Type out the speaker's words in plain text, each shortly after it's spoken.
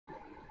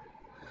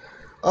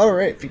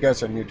Alright, if you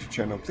guys are new to the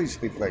channel, please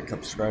leave a like,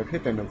 subscribe,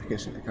 hit that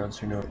notification icon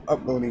so you know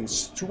uploading,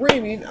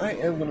 streaming. I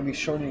am going to be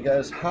showing you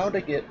guys how to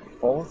get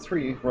Fallout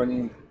 3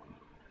 running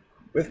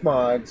with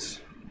mods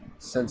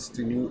since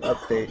the new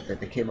update that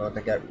they came out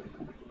that got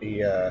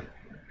the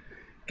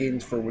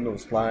Games for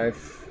Windows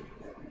Live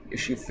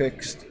issue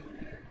fixed,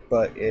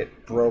 but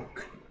it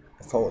broke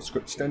the Fallout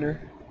script extender.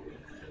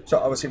 So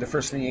obviously the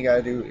first thing you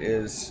gotta do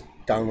is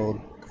download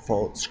the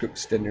Fallout script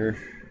extender,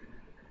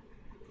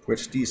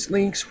 which these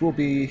links will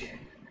be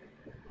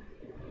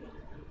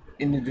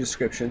in the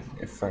description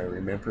if I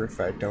remember. If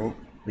I don't,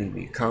 leave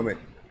me a comment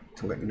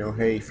to let me know,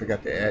 hey, you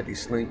forgot to add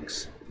these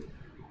links.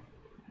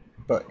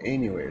 But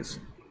anyways,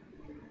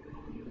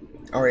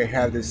 I already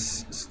have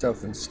this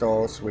stuff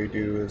installed, so what we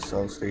do is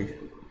obviously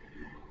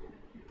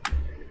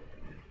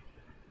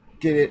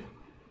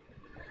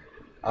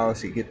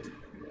get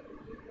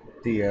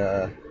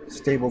the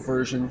stable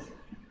version.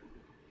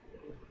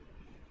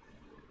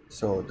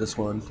 So this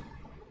one,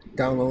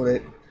 download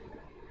it,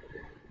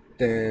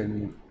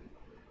 then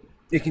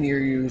you can either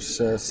use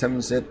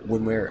 7-zip,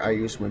 WinWare. I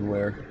use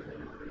WinWare.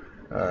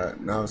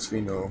 Now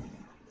obviously,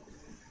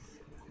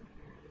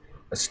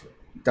 let's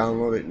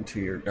download it into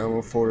your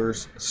download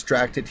folders,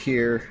 extract it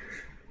here.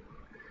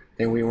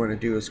 Then what you want to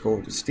do is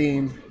go to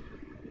Steam,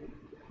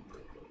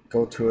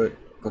 go to it,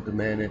 go to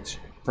manage,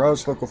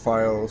 browse local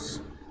files,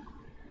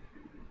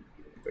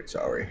 which I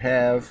already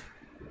have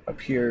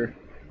up here,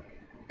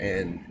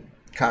 and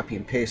copy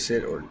and paste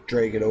it or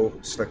drag it over,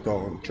 select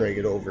all and drag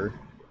it over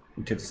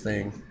into this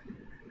thing.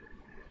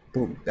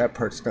 Boom, that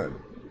part's done.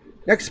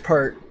 Next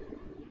part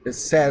is,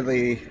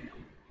 sadly,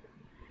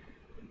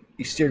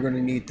 you're still going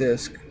to need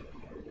this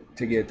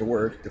to get it to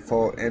work, the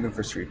Fallout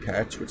Anniversary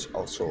patch, which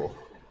also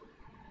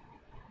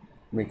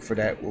link for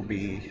that will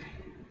be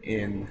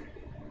in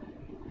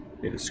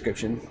the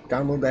description.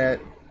 Download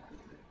that.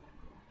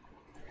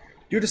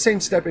 Do the same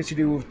step as you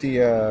do with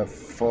the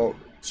Fallout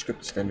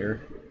script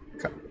extender.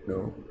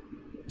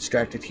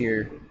 Extract it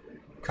here,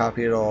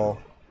 copy it all,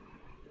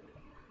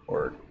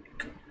 or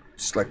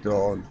select it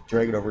all and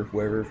drag it over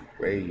whatever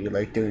way you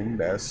like doing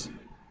best.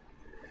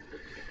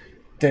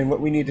 Then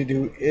what we need to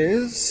do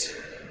is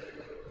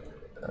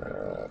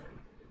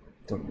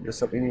don't need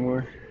this up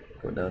anymore.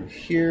 Go down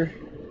here,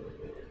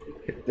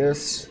 hit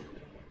this,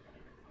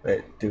 let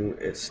it do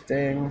its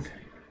thing.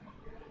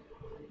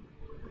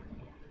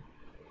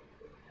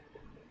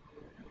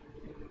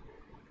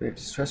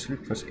 Successfully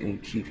press any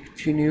key to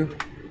continue.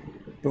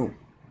 Boom,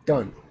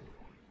 done.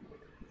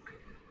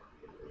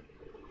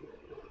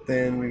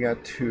 Then we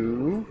got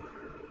to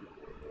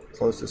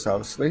close this,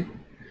 obviously.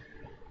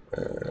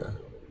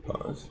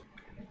 Pause.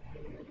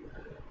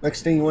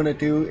 Next thing you want to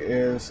do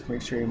is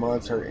make sure your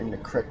mods are in the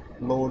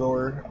correct load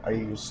order. I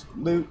use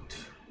loot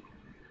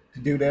to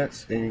do that.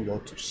 So then you go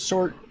to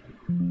sort,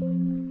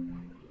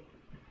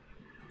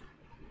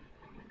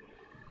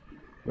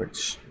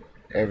 which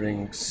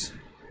everything's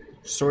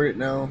sorted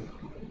now.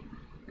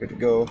 Good to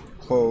go.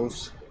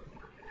 Close.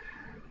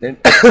 Then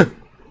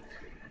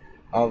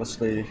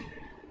obviously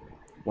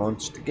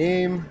launch the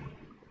game.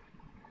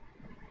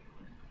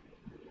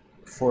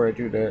 Before I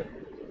do that,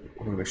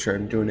 I'm going to make sure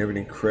I'm doing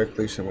everything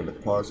correctly, so I'm going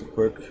to pause it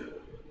quick.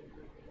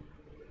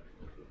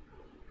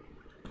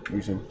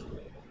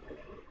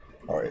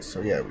 Alright, so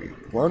yeah, we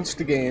launched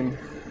the game.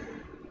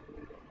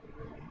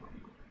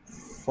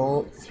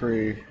 Fallout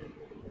 3.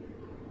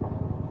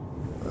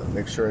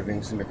 Make sure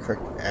everything's in the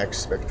correct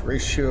aspect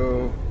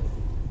ratio.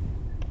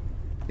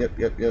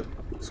 Yep.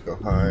 Let's go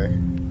high.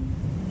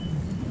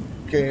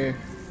 Okay.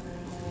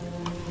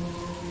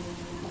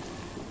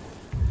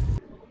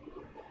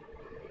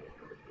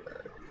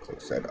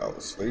 Close that,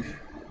 obviously.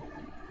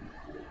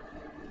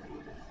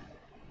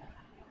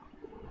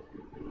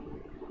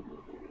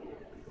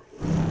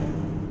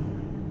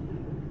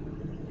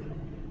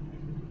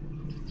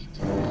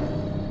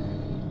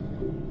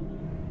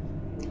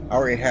 I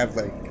already have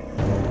like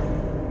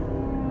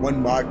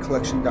one mod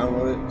collection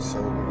downloaded,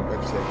 so we're going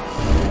to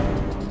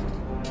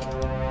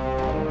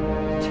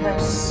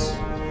test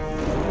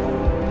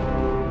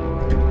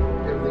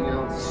everything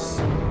else.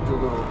 Do a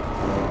little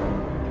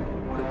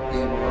quick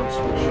game launch,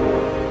 make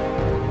sure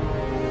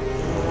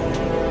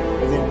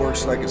everything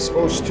works like it's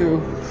supposed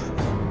to.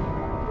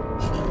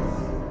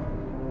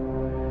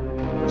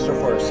 So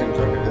far it seems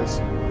like it is.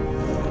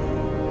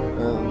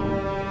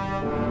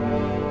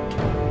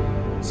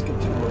 Skip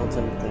to the world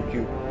thing, thank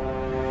you.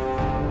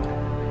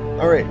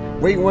 Alright,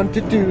 what you want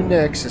to do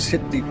next is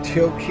hit the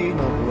tail key, a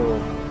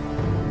little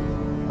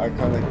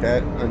icon like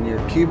that on your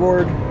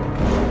keyboard,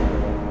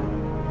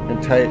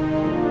 and type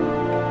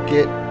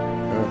get,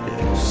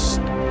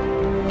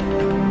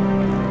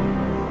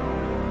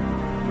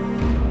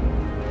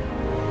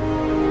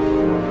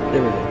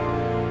 there we go,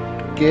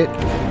 get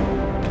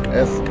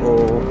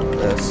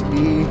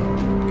FOSE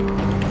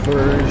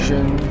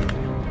version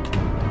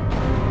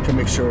to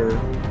make sure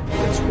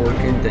it's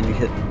working. Then you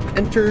hit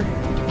enter,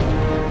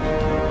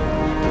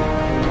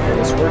 and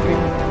it's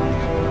working.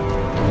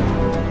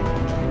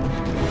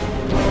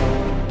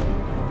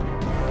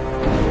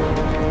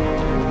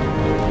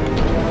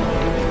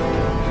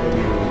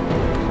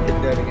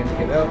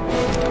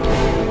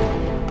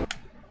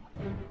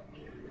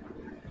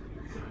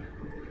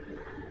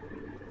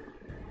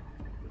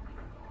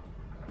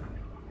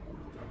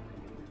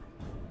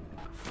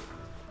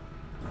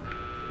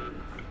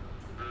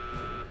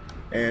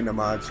 And the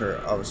mods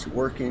are obviously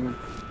working.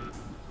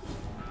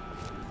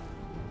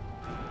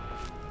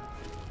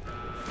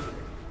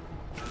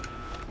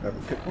 I have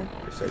a pick one?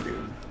 Yes, I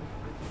do.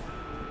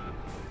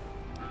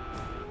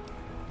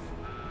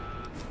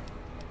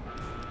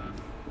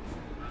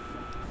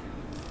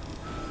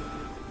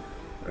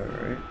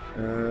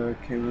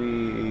 Alright, can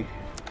we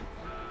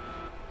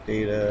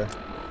data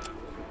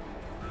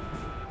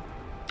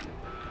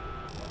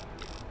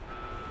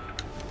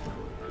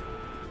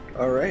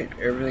alright,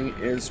 everything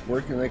is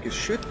working like it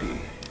should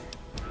be.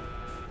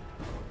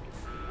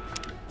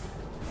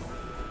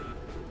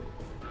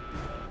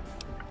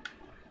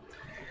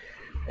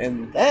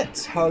 And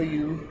that's how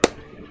you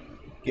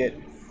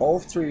get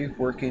FOSE 3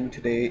 working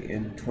today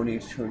in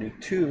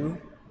 2022.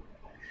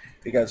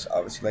 If you guys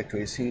obviously like what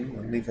you've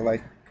seen, leave a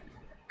like,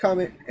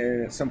 comment,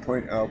 and at some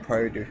point I'll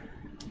probably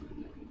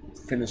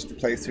finish the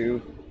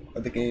playthrough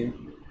of the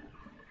game.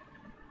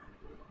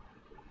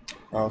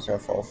 I also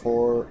have Fall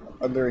 4.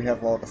 Under you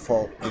have all the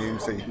Fall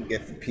games that you can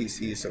get for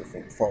PC, so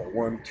from Fall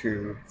 1,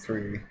 2,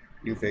 3,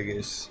 New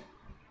Vegas,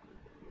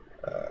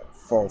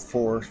 Fall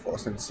 4, Fall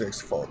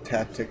 6, Fall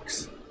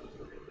Tactics.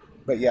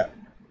 But yeah.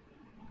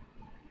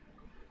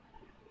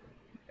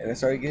 And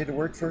that's how you get it to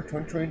work for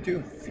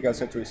 2022. If you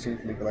guys like what you've seen,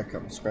 leave a like,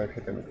 comment, subscribe,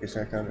 hit the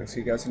notification icon, and see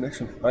you guys in the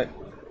next one. Bye.